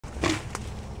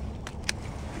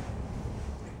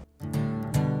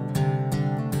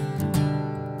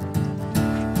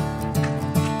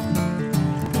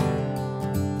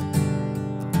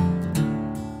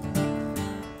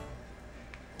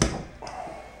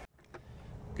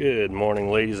Good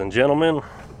morning, ladies and gentlemen.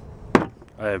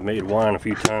 I have made wine a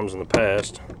few times in the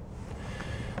past.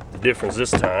 The difference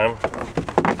this time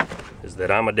is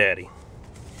that I'm a daddy.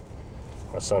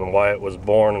 My son Wyatt was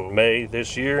born in May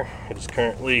this year. It is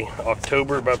currently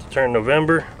October, about to turn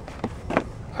November.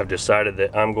 I've decided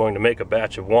that I'm going to make a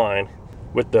batch of wine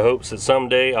with the hopes that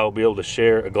someday I'll be able to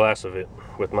share a glass of it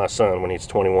with my son when he's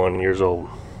 21 years old.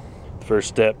 The first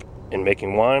step in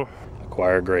making wine: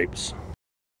 acquire grapes.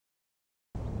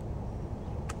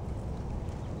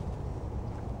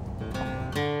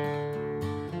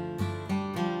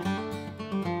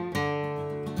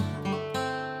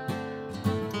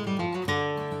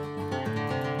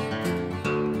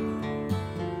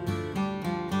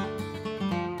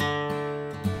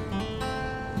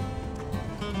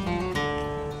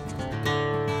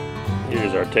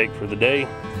 Here's our take for the day.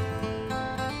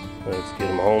 Let's get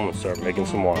them home and start making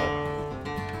some wine.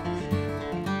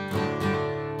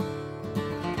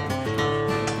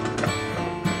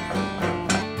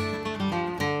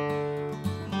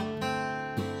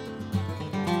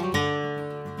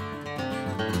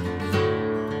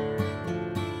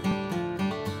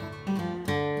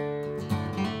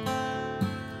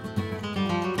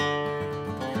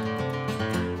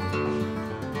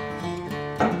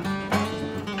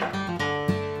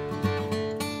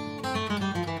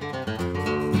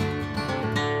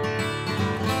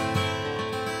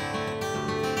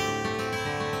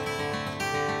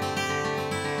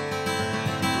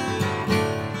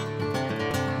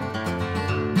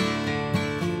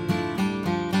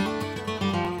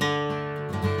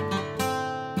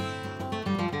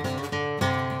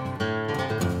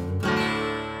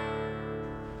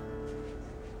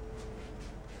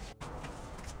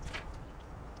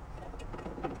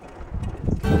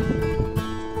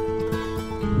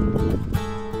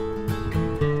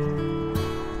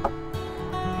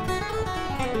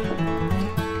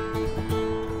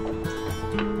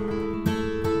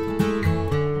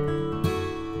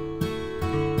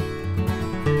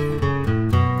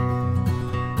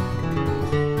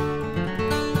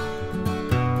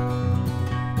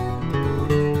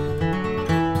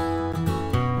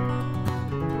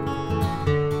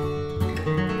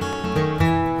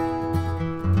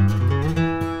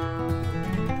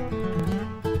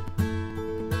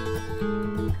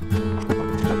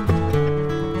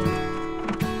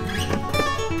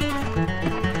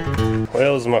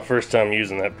 Well, this is my first time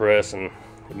using that press, and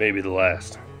it may be the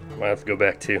last. I might have to go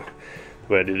back to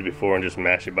the way I did it before and just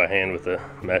mash it by hand with a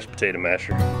mashed potato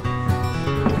masher.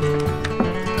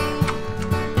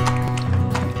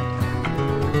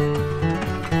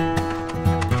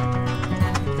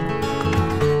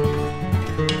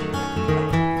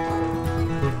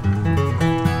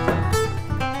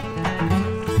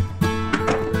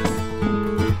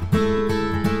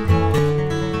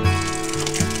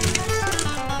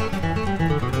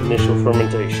 Initial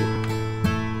fermentation.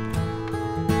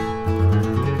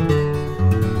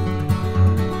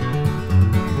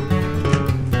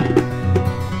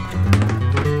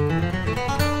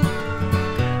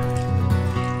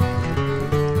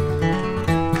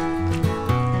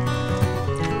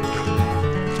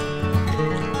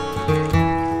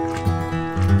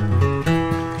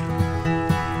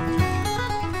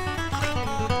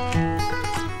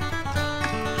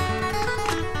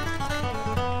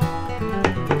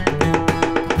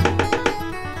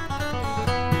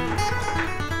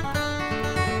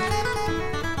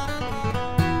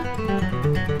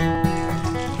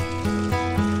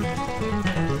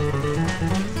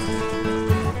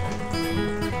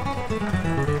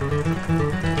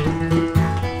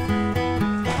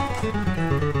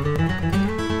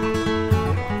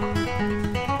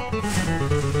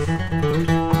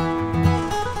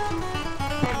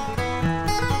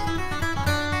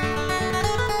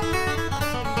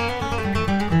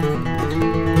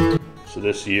 So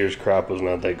this year's crop was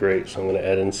not that great, so I'm going to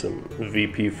add in some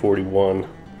VP41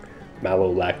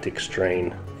 malolactic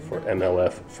strain for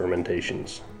MLF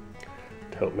fermentations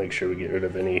to help make sure we get rid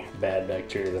of any bad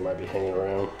bacteria that might be hanging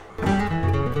around.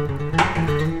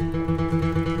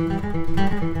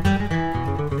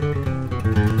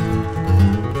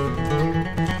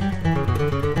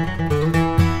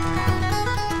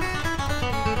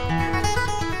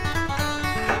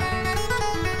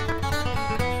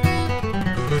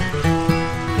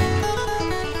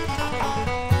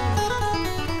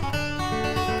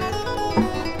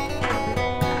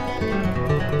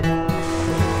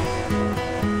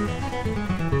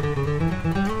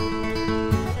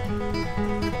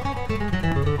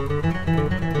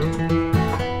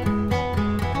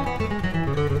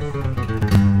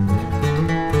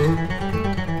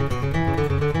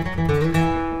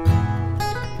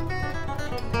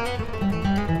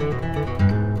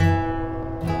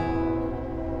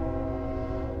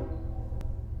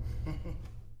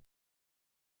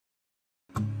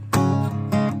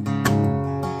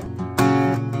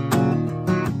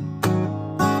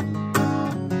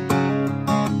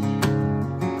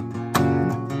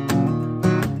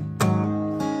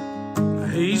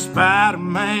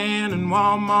 Spider-Man in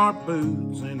Walmart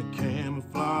boots and a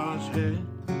camouflage hat,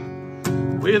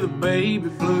 with a baby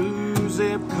blue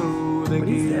zip code that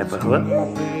gives him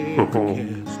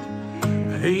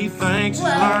He thinks he's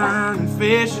learning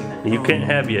fishing. You can't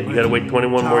have yet. You gotta wait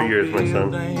 21 more years, my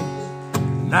son.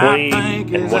 20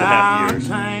 and 1.5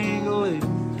 years.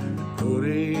 Put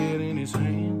it in his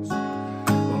hands.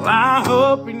 Well, I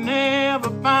hope he never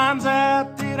finds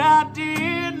out that I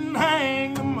didn't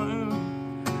hang the moon.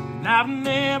 And I've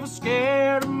never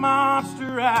scared a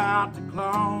monster out the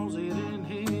closet in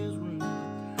his room.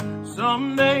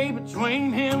 Someday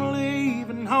between him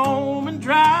leaving home and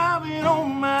driving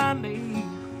on my knee,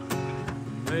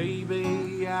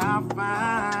 maybe I'll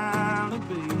finally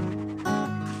be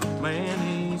the man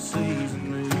he sees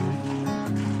in me.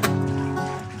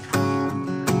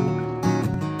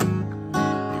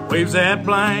 He waves that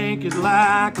blanket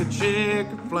like a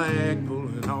checkered flag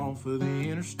pulling off of the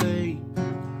interstate,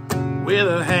 with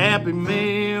a Happy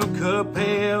Meal cup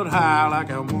held high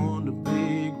like I won a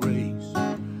big race.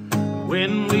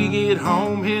 When we get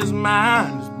home, his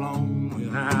mind is blown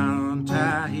when I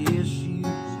untie his shoes.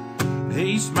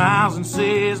 He smiles and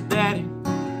says, Daddy,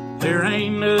 there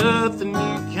ain't nothing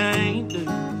you can't do.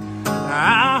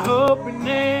 I hope he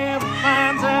never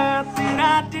finds out that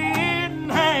I didn't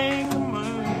hang the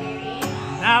moon.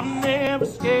 I've never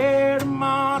scared a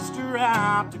monster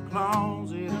out the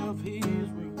closet of his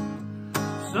room.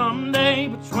 Someday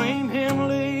between him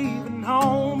leaving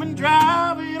home and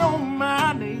driving on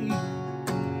my knee,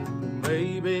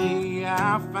 maybe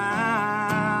I'll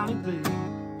finally be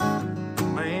the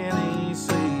man he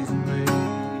sees in me.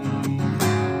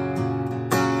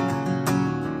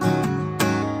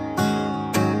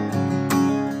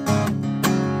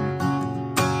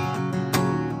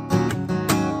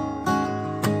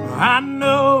 I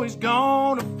know he's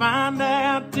gonna find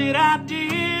out that I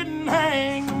didn't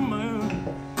hang the moon.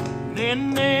 There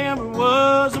never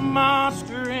was a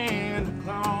monster in the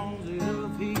closet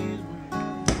of his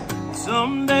room.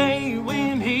 Someday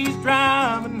when he's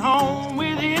driving home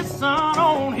with his son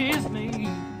on his knee,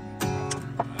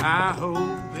 I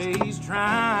hope he's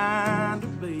trying to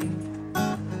be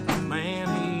the man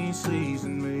he sees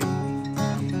in me.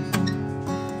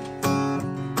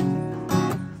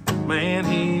 Man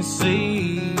he sees